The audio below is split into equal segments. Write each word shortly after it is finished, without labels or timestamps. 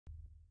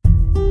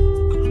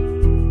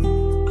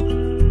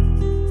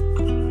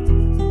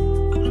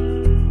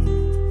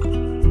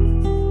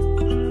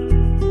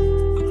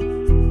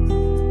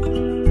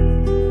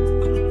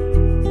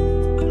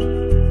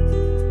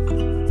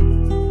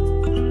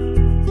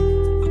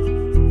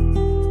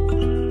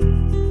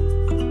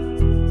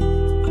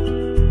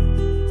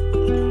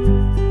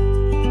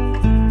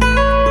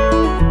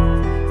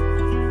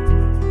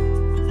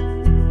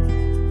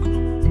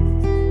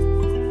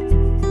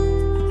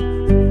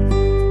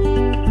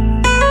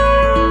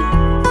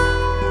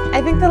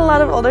I think that a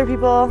lot of older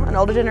people, an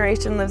older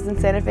generation, lives in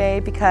Santa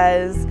Fe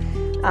because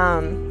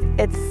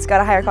it's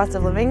got a higher cost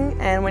of living,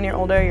 and when you're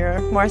older,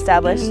 you're more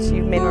established,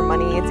 you've made more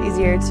money, it's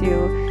easier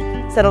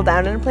to settle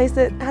down in a place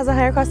that has a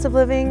higher cost of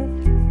living.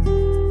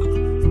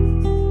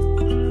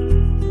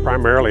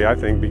 Primarily, I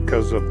think,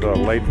 because of the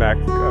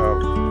laid-back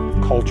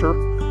culture.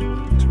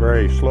 It's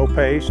very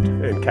slow-paced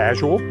and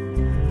casual,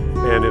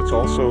 and it's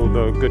also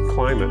the good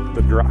climate,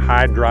 the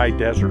high, dry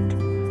desert.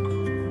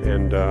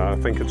 And I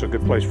think it's a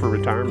good place for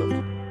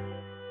retirement.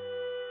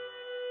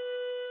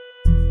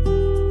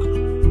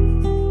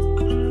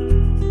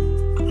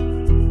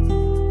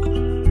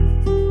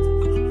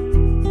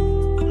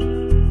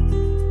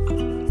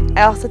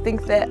 I also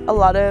think that a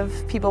lot of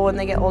people, when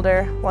they get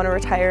older, want to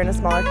retire in a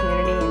smaller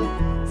community,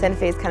 and Santa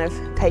Fe is kind of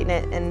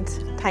tight-knit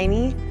and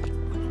tiny.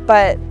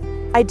 But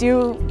I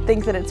do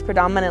think that it's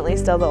predominantly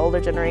still the older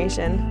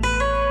generation.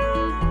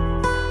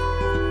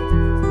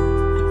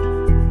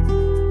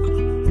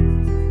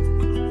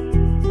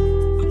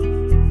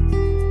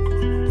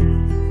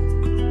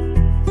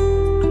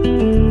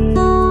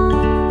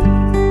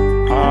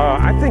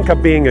 I think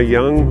of being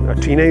a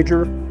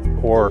teenager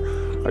or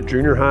a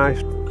junior high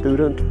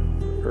student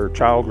or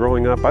child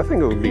growing up, I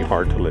think it would be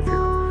hard to live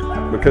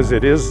here because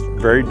it is a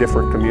very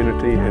different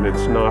community, and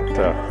it's not,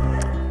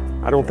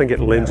 I don't think it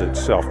lends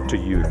itself to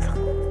youth.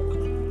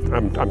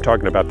 I'm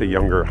talking about the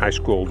younger high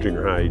school,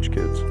 junior high age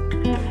kids.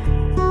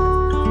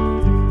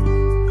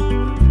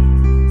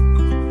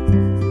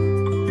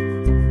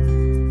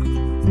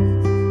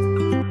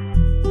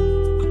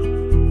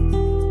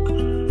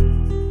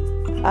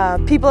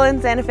 People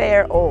in Santa Fe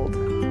are old.